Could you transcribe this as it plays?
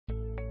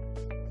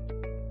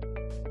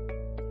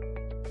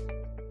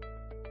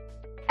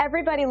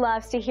Everybody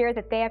loves to hear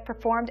that they have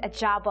performed a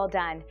job well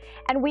done,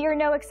 and we are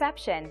no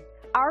exception.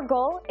 Our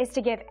goal is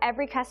to give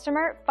every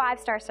customer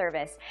 5-star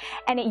service,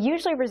 and it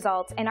usually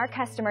results in our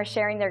customers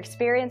sharing their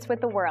experience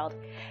with the world.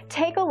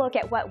 Take a look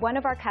at what one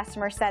of our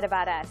customers said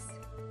about us.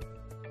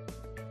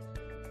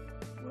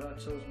 Well, I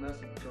chose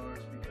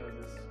MasterCars because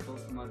it's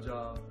close to my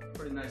job.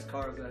 Pretty nice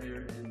cars out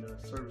here, and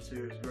the service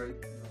here is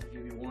great. They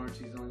give you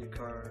warranties on your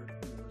car.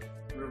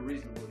 It's real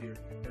reasonable here.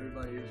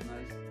 Everybody here is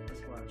nice. That's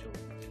why I chose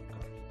MasterCars.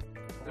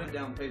 Good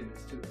down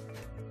payments too.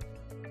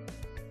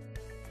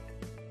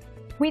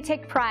 We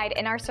take pride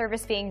in our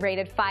service being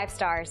rated 5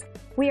 stars.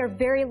 We are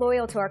very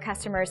loyal to our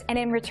customers, and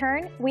in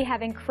return, we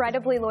have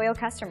incredibly loyal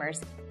customers.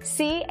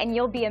 See, and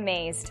you'll be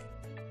amazed.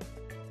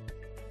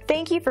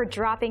 Thank you for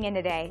dropping in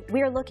today.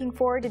 We are looking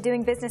forward to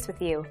doing business with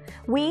you.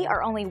 We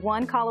are only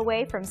one call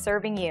away from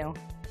serving you.